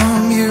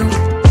from you.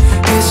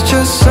 It's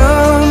just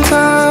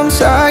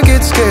sometimes I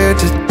get scared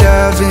to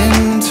dive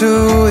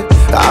into it.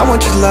 I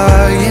want you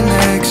lying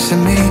next to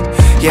me.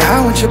 Yeah,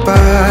 I want your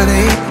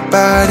body,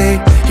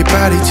 body, your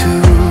body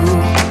too.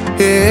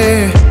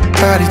 Yeah,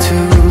 body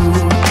too.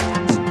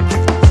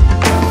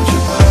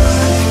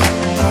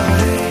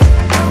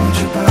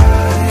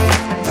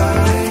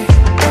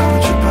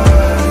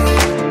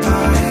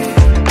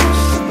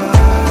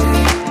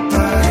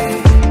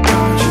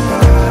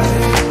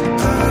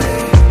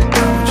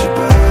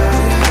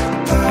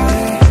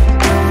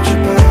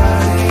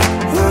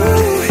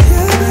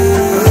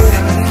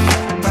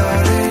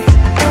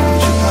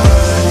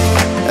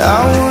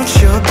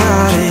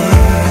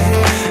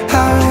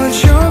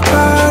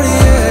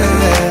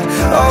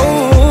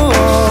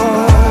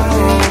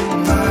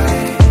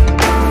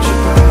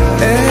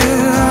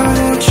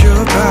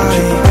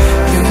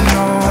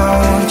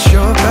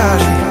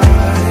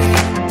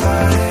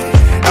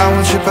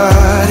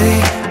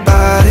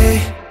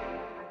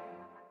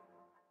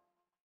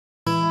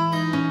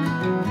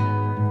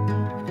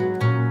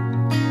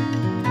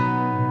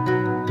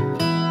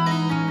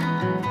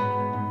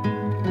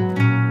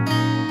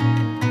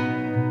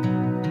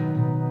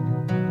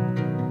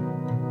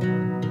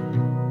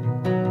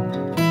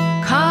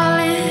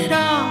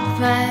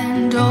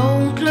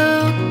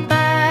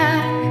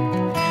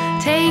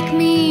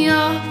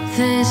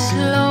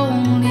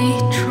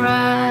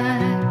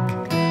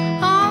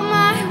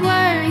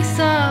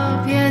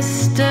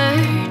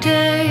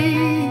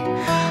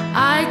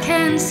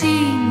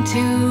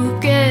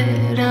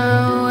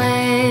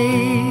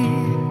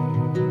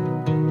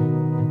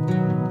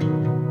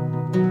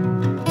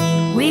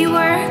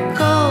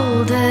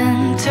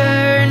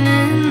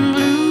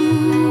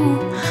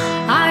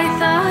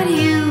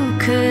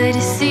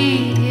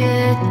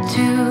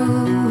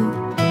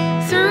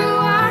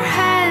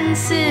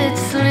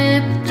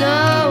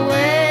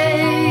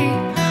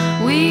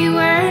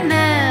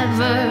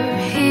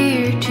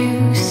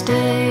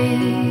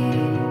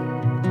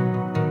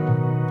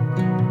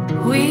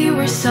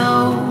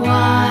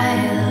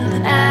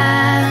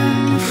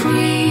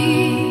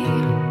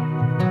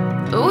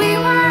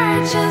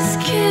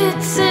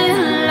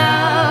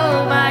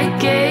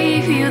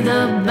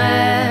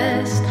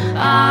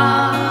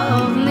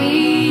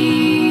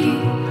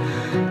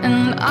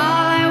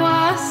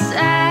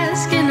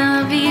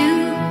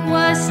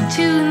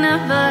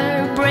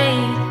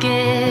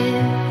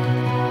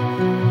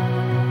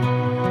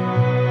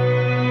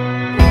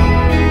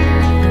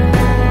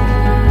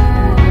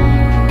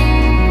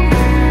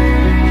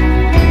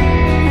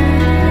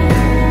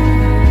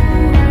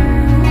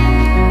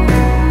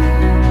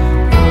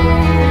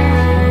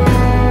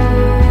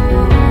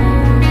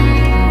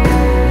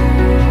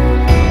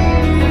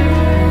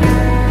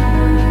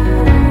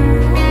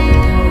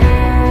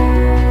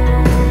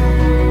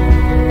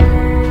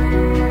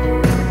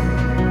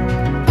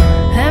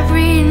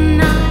 Every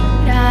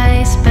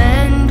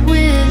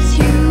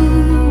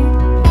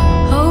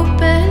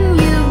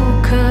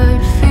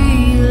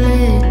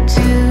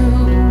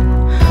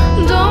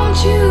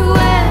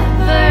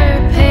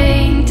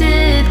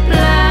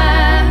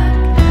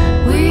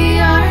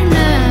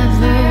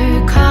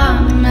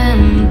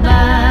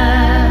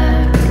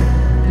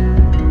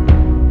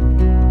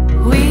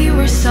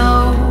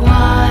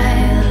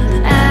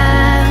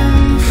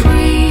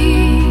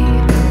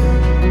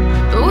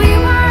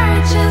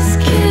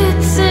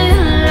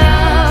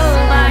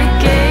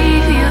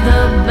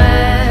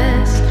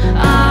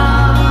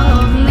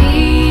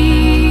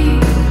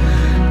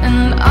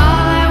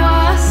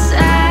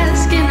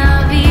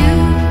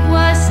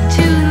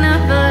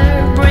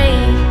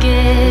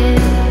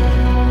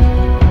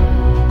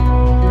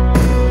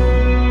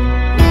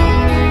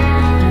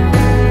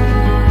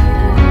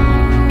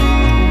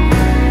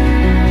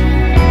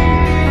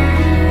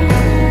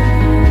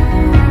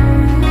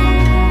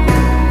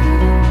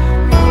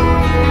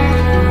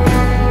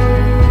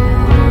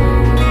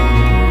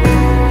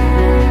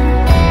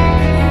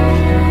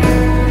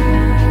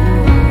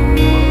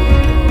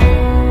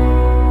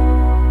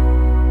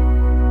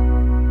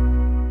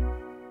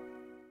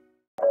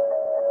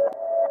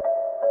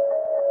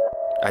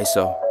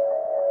ISO,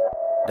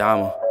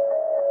 Dama.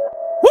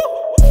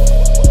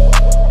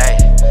 Hey,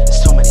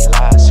 it's too many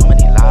lies, too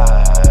many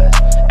lies.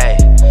 Hey,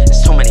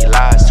 it's too many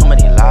lies, too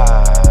many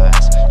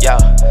lies. Yo,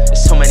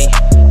 it's too many.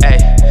 Hey,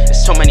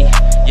 it's too many.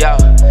 Yo,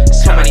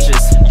 it's too many.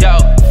 Yo,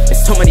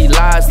 it's too many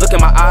lies. Look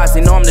in my eyes, they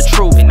know I'm the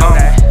truth.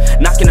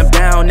 Knocking them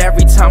down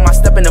every time I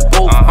step in the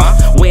booth.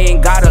 We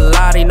ain't gotta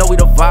lie, they know we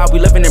the vibe, we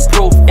living in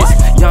proof.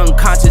 It's young,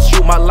 conscious,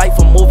 you, my life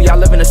a movie, I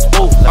live in a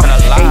spoof.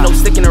 Ain't no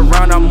sticking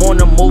around, I'm on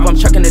the move, I'm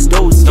checking the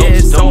dudes. Yeah,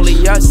 it's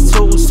only us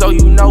two, so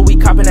you know we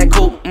copping that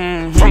coupe.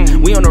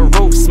 We on the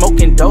roof,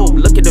 smoking dope,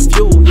 look at the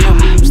view. Yeah,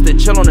 we used to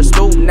chill on the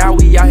stoop, now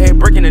we out here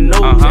breaking the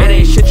news. It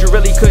ain't shit you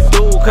really could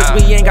do, cause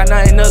we ain't got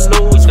nothing to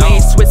lose. We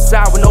ain't switch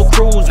side with no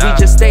cruise, we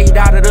just stayed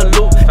out of the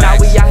loop. Now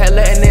we out here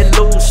letting it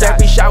loose,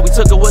 every shot we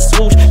took it was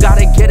swoosh.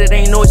 Gotta get it,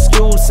 ain't no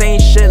excuse,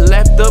 ain't shit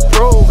left to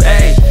prove.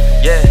 Hey,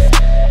 yeah,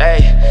 hey,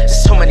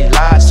 it's too many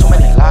lies, too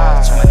many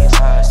lies.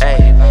 Hey,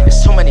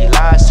 it's too many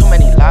lies, too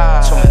many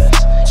lies.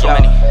 Too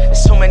many,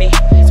 it's too many,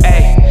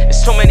 hey,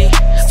 it's too many,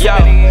 yo,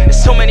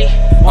 it's too many.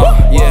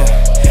 Yeah,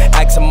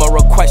 ask them a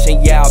real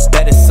question, yeah, I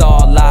bet it's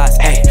all lies.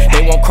 Hey,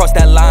 they won't cross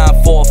that line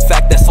for a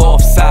fact, that's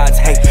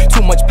offsides. Hey,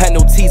 too much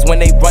penalties when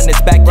they run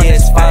this back, yeah,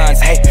 it's fines.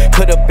 Hey,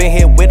 could've been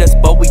here with us,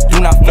 but we do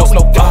not force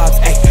no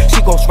vibes. Hey, she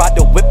gon' ride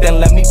the whip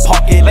and let me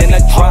park it in the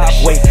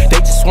driveway. They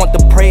just want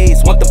the praise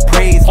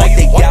like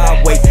they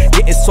Yahweh.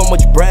 Getting so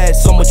much bread,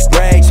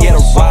 yeah,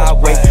 the ride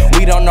way.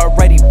 We done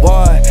already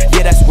won,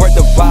 yeah, that's worth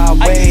the ride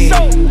way.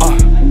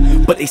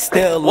 But they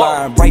still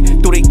lying right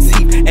through their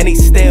teeth, and they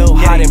still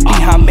hiding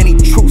behind many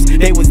truths.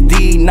 They was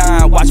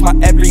D9, watch my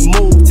every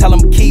move, tell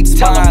them keep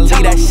trying.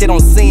 Leave that shit on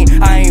scene,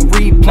 I ain't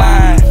replying.